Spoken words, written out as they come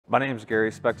My name is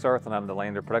Gary Spexarth, and I'm the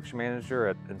Lander Production Manager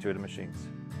at Intuitive Machines.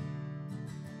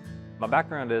 My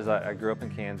background is I grew up in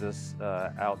Kansas,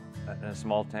 out in a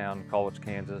small town, Colwich,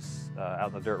 Kansas, out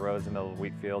in the dirt roads in the middle of the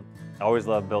wheat field. I always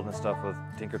loved building stuff with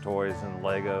Tinker Toys and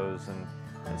Legos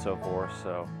and so forth.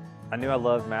 So I knew I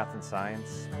loved math and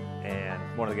science, and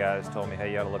one of the guys told me,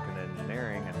 hey, you ought to look into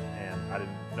engineering, and I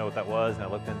didn't know what that was, and I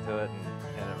looked into it,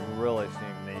 and it really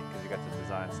seemed neat because you got to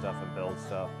design stuff and build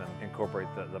stuff and incorporate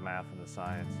the math and the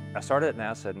science. I started at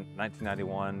NASA in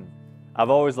 1991. I've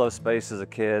always loved space as a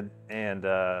kid, and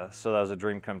so that was a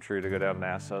dream come true to go down to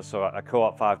NASA. So I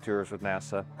co-op 5 tours with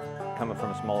NASA, coming from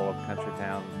a small little country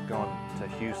town, going to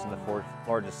Houston, the 4th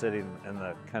largest city in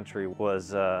the country,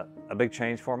 was a big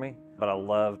change for me. But I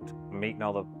loved meeting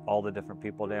all the different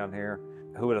people down here.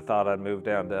 Who would have thought I'd move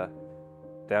down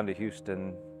to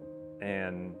Houston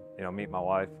and meet my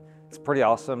wife? It's pretty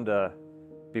awesome to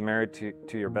be married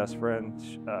to your best friend.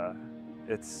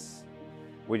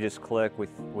 We just click, we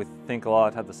think a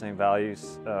lot, have the same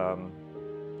values,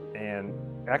 and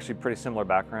actually pretty similar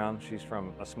background. She's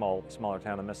from a smaller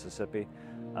town in Mississippi,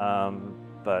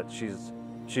 but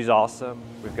she's awesome.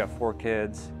 We've got 4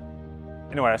 kids.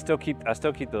 Anyway, I still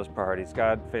keep those priorities,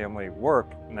 God, family,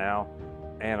 work now,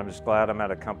 and I'm just glad I'm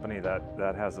at a company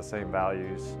that has the same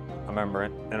values. I remember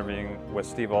interviewing with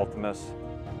Steve Altemus.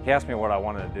 He asked me what I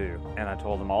wanted to do, and I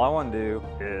told him all I want to do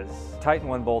is tighten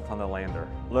one bolt on the lander.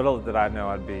 Little did I know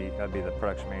I'd be the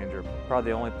production manager.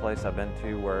 Probably the only place I've been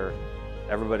to where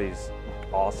everybody's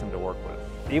awesome to work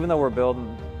with. Even though we're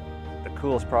building the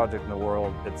coolest project in the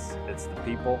world, it's the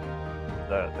people,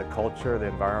 the culture, the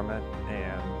environment,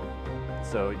 and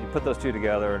so you put those two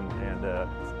together, and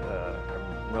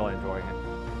I'm really enjoying it.